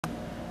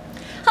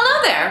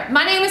Hello there,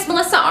 my name is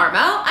Melissa Armo.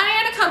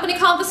 I own a company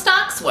called The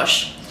Stock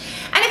Swoosh.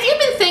 And if you've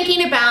been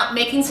thinking about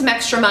making some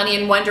extra money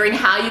and wondering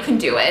how you can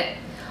do it,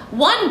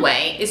 one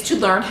way is to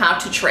learn how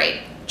to trade.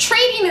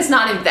 Trading is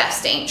not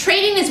investing.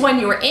 Trading is when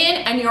you're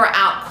in and you're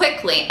out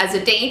quickly as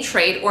a day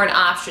trade or an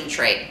option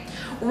trade.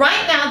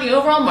 Right now, the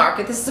overall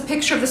market, this is a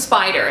picture of the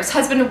spiders,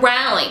 has been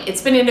rallying.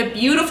 It's been in a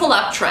beautiful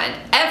uptrend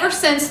ever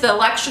since the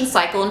election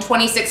cycle in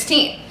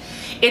 2016.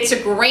 It's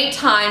a great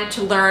time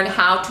to learn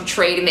how to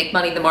trade and make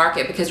money in the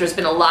market because there's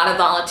been a lot of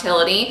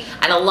volatility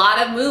and a lot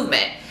of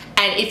movement.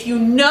 And if you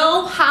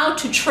know how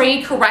to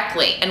trade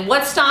correctly and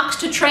what stocks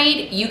to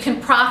trade, you can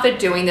profit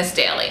doing this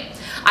daily.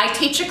 I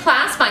teach a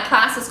class. My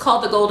class is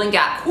called the Golden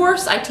Gap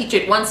Course. I teach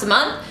it once a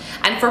month.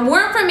 And for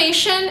more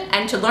information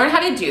and to learn how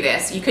to do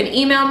this, you can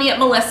email me at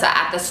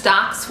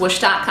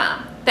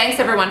melissa@thestockswoosh.com. Thanks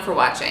everyone for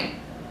watching.